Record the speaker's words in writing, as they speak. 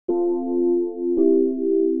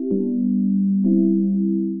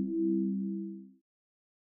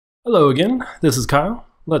Hello again, this is Kyle.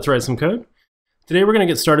 Let's write some code. Today we're going to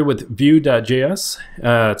get started with Vue.js.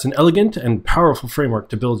 It's an elegant and powerful framework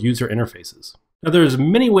to build user interfaces. Now there's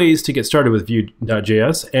many ways to get started with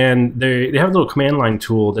Vue.js, and they have a little command line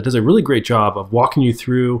tool that does a really great job of walking you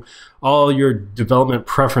through all your development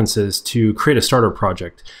preferences to create a starter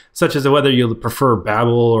project, such as whether you prefer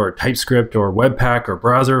Babel or TypeScript or Webpack or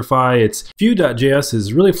Browserify. Vue.js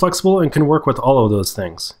is really flexible and can work with all of those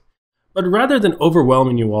things. But rather than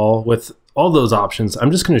overwhelming you all with all those options,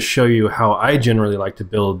 I'm just going to show you how I generally like to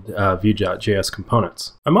build Vue.js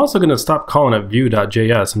components. I'm also going to stop calling it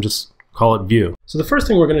Vue.js and just call it Vue. So the first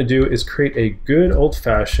thing we're going to do is create a good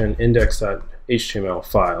old-fashioned index.html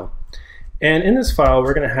file. And in this file,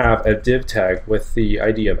 we're going to have a div tag with the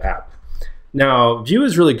ID of app. Now, Vue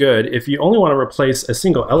is really good. If you only want to replace a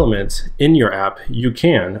single element in your app, you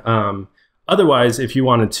can. Otherwise, if you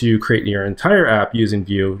wanted to create your entire app using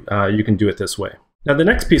Vue, you can do it this way. Now, the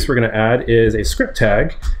next piece we're going to add is a script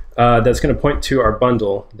tag that's going to point to our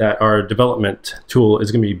bundle that our development tool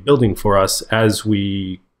is going to be building for us as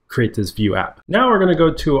we create this Vue app. Now we're going to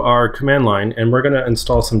go to our command line and we're going to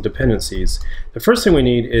install some dependencies. The first thing we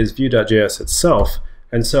need is Vue.js itself.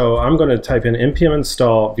 And so I'm going to type in npm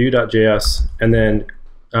install Vue.js and then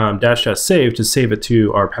 --save to save it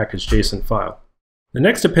to our package.json file. The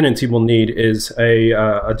next dependency we'll need is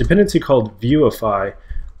a dependency called Vueify,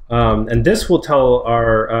 and this will tell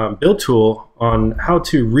our build tool on how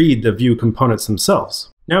to read the Vue components themselves.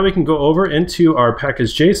 Now we can go over into our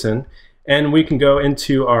package.json, and we can go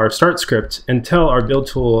into our start script and tell our build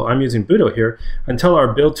tool, I'm using Budo here, and tell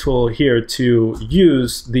our build tool here to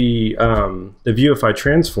use the Vueify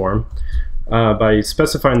transform by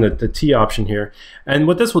specifying the T option here. And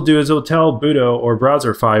what this will do is it will tell Budo or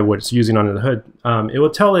Browserify what it's using under the hood. It will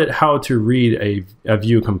tell it how to read a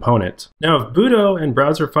Vue component. Now, if Budo and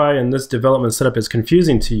Browserify and this development setup is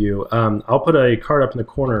confusing to you, I'll put a card up in the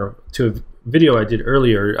corner to a video I did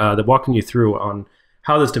earlier that walking you through on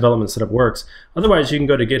how this development setup works. Otherwise, you can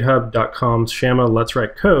go to github.com/shamma let's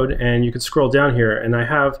write code, and you can scroll down here, and I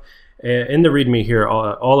have in the README here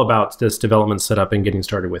all about this development setup and getting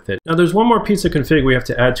started with it. Now there's one more piece of config we have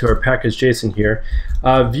to add to our package.json here.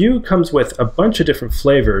 Vue comes with a bunch of different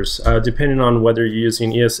flavors depending on whether you're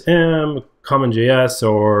using ESM, CommonJS,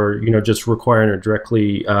 or just requiring it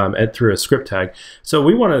directly through a script tag. So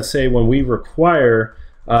we want to say when we require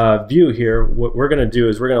Vue here, what we're going to do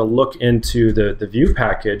is we're going to look into the Vue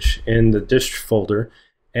package in the dist folder,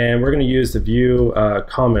 and we're going to use the Vue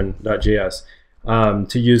common.js.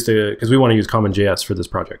 Because we want to use CommonJS for this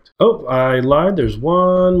project. Oh, I lied. There's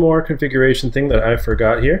one more configuration thing that I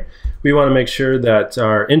forgot here. We want to make sure that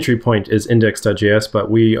our entry point is index.js, but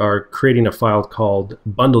we are creating a file called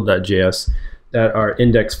bundle.js that our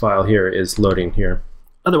index file here is loading here.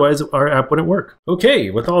 Otherwise, our app wouldn't work. Okay,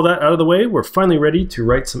 with all that out of the way, we're finally ready to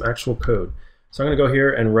write some actual code. So I'm going to go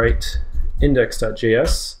here and write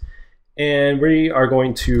index.js, and we are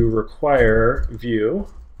going to require Vue,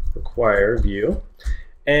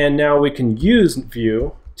 and now we can use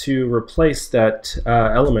Vue to replace that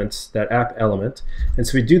element, that app element. And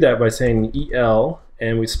so we do that by saying el,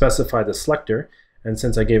 and we specify the selector, and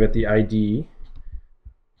since I gave it the ID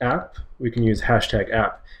app, we can use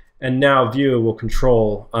 #app, and now Vue will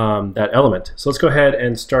control that element. So let's go ahead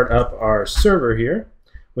and start up our server here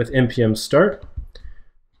with npm start.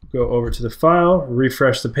 Go over to the file,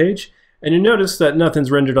 refresh the page, and you notice that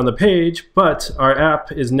nothing's rendered on the page, but our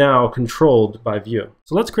app is now controlled by Vue.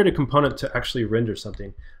 So let's create a component to actually render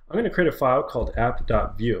something. I'm going to create a file called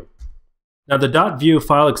app.vue. Now the .vue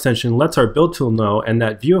file extension lets our build tool know, and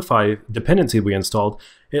that Vueify dependency we installed,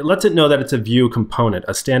 it lets it know that it's a Vue component,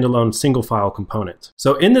 a standalone single file component.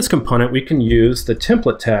 So in this component, we can use the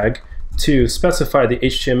template tag to specify the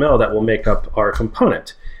HTML that will make up our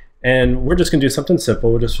component. And we're just going to do something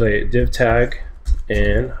simple. We'll just say div tag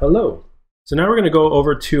and hello. So now we're going to go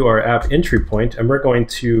over to our app entry point, and we're going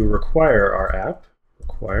to require our app,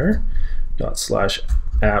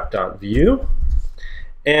 require./app.vue.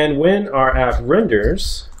 And when our app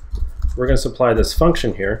renders, we're going to supply this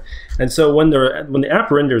function here. And so when the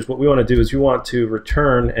app renders, what we want to do is we want to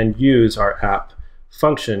return and use our app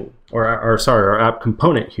function, or our app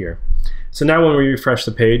component here. So now when we refresh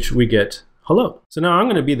the page, we get hello. So now I'm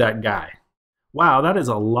going to be that guy. Wow, that is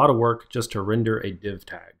a lot of work just to render a div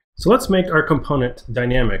tag. So let's make our component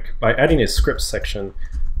dynamic by adding a script section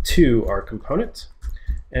to our component.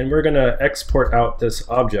 And we're going to export out this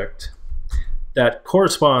object that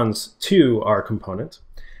corresponds to our component.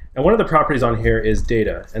 And one of the properties on here is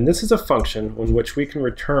data. And this is a function in which we can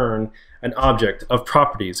return an object of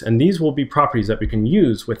properties. And these will be properties that we can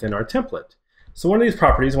use within our template. So one of these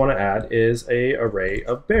properties I want to add is an array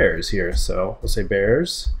of bears here. So we'll say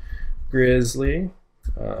bears, grizzly,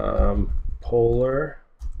 polar,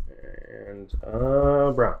 and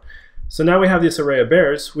brown. So now we have this array of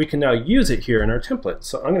bears. We can now use it here in our template.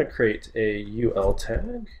 So I'm going to create a UL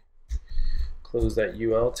tag, close that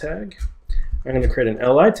UL tag. I'm going to create an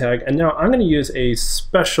LI tag, and now I'm going to use a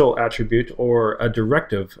special attribute, or a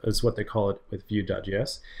directive is what they call it with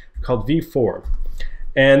Vue.js, called v_for.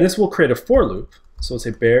 And this will create a for loop. So we'll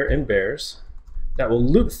say bear in bears. That will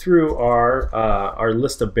loop through our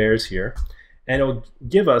list of bears here, and it'll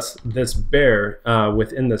give us this bear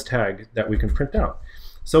within this tag that we can print out.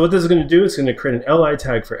 So what this is going to do is going to create an LI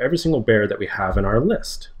tag for every single bear that we have in our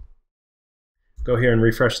list. Go here and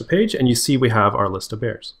refresh the page, and you see we have our list of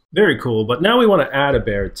bears. Very cool, but now we want to add a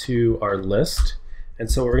bear to our list. And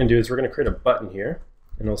so what we're going to do is we're going to create a button here,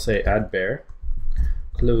 and we'll say add bear.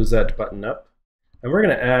 Close that button up. And we're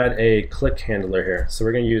going to add a click handler here. So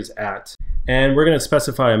we're going to use @ and we're going to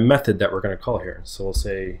specify a method that we're going to call here. So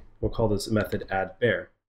we'll call this method add bear.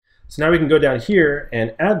 So now we can go down here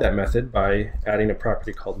and add that method by adding a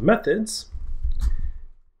property called methods.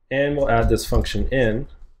 And we'll add this function in,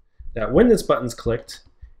 that when this button's clicked,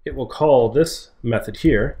 it will call this method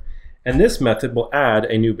here, and this method will add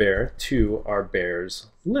a new bear to our bears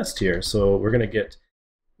list here. So we're going to get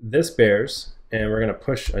this bears, and we're going to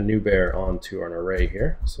push a new bear onto an array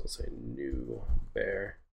here. So we'll say new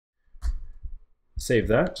bear. Save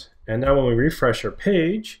that. And now when we refresh our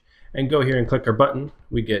page and go here and click our button,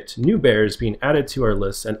 we get new bears being added to our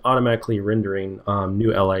list and automatically rendering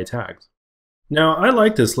new LI tags. Now, I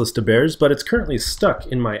like this list of bears, but it's currently stuck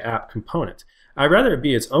in my app component. I'd rather it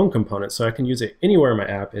be its own component so I can use it anywhere in my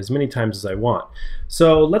app as many times as I want.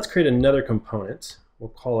 So let's create another component. We'll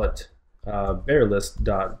call it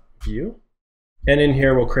bearlist.view. And in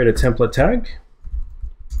here, we'll create a template tag.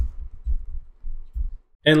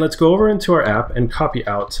 And let's go over into our app and copy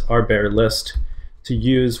out our bear list to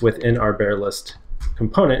use within our bear list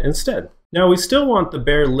component instead. Now we still want the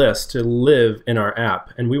bear list to live in our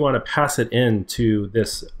app, and we want to pass it into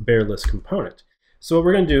this bear list component. So what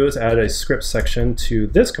we're going to do is add a script section to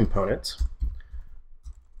this component,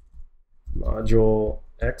 module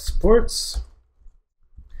exports.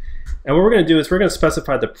 And what we're going to do is we're going to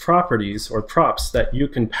specify the properties or props that you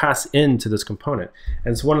can pass into this component.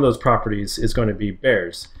 And so one of those properties is going to be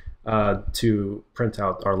bears to print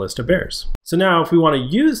out our list of bears. So now if we want to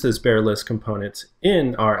use this bear list component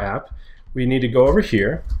in our app, we need to go over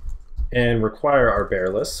here and require our bear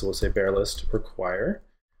list. So we'll say bear list require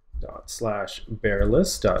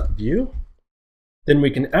 /bearlist.view. Then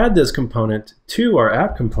we can add this component to our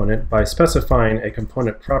app component by specifying a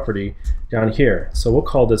component property down here. So we'll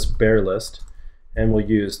call this bear list, and we'll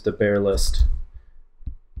use the bear list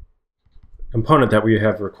component that we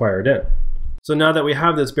have required in. So now that we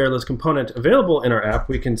have this bear list component available in our app,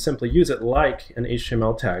 we can simply use it like an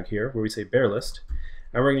HTML tag here where we say bear list.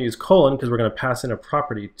 And we're going to use colon because we're going to pass in a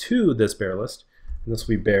property to this bear list, and this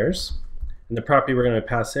will be bears. And the property we're going to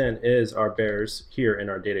pass in is our bears here in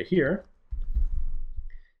our data here.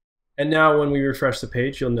 And now when we refresh the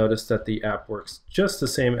page, you'll notice that the app works just the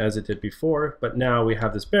same as it did before, but now we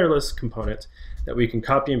have this bear list component that we can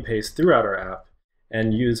copy and paste throughout our app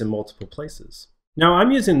and use in multiple places. Now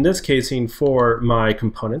I'm using this casing for my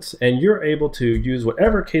components, and you're able to use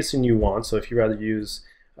whatever casing you want. So if you rather use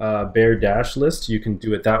bear dash list, you can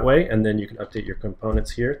do it that way, and then you can update your components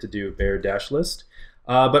here to do bear dash list.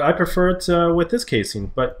 But I prefer it with this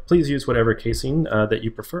casing, but please use whatever casing that you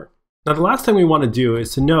prefer. Now the last thing we want to do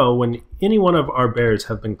is to know when any one of our bears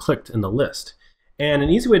have been clicked in the list. And an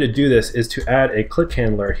easy way to do this is to add a click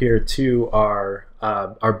handler here to our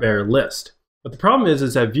bear list. But the problem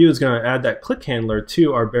is that Vue is going to add that click handler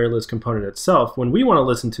to our bear list component itself when we want to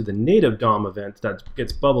listen to the native DOM event that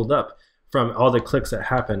gets bubbled up from all the clicks that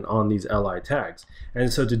happen on these LI tags.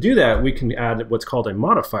 And so to do that, we can add what's called a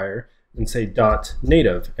modifier and say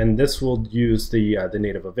 .native, and this will use the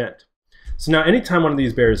native event. So now anytime one of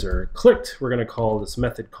these bears are clicked, we're going to call this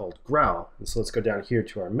method called growl. And so let's go down here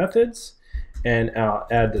to our methods and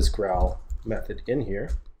add this growl method in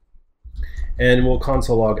here. And we'll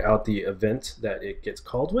console log out the event that it gets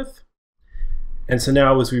called with. And so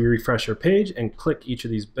now as we refresh our page and click each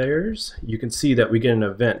of these bears, you can see that we get an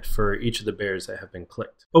event for each of the bears that have been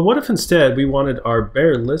clicked. But what if instead we wanted our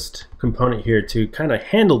bear list component here to kind of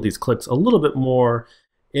handle these clicks a little bit more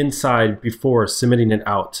inside before submitting it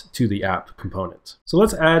out to the app component? So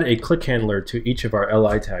let's add a click handler to each of our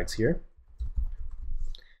LI tags here.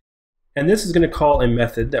 And this is going to call a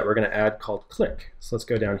method that we're going to add called click. So let's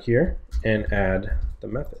go down here and add the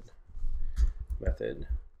method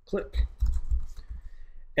click.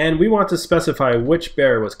 And we want to specify which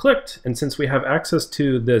bear was clicked. And since we have access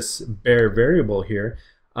to this bear variable here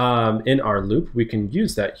in our loop, we can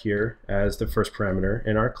use that here as the first parameter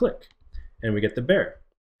in our click. And we get the bear.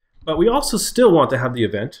 But we also still want to have the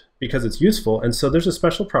event because it's useful. And so there's a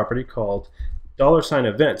special property called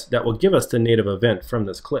 $event that will give us the native event from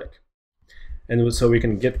this click. And so we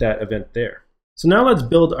can get that event there. So now let's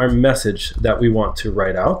build our message that we want to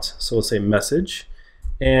write out. So we'll say message,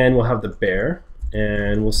 and we'll have the bear,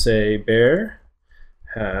 and we'll say bear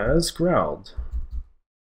has growled.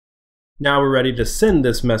 Now we're ready to send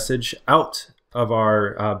this message out of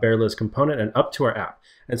our bear list component and up to our app.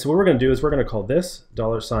 And so what we're going to do is we're going to call this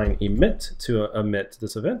 $emit to emit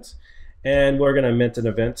this event. And we're going to emit an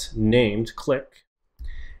event named click.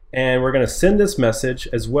 And we're going to send this message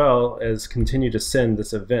as well as continue to send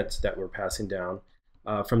this event that we're passing down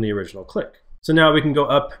from the original click. So now we can go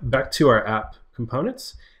up back to our app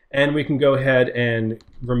components, and we can go ahead and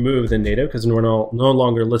remove the native because we're no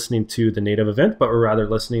longer listening to the native event, but we're rather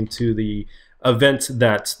listening to the event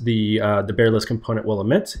that the bear list component will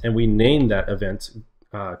emit, and we name that event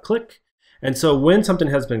click. And so when something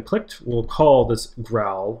has been clicked, we'll call this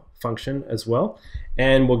growl function as well,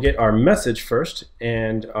 and we'll get our message first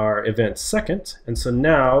and our event second. And so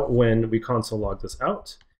now when we console log this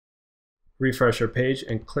out, refresh our page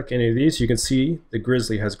and click any of these, you can see the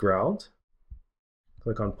grizzly has growled.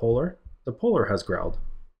 Click on polar, the polar has growled.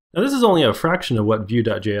 Now this is only a fraction of what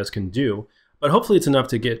Vue.js can do, but hopefully it's enough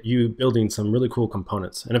to get you building some really cool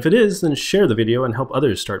components. And if it is, then share the video and help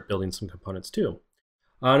others start building some components too.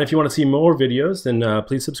 And if you want to see more videos, then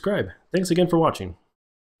please subscribe. Thanks again for watching.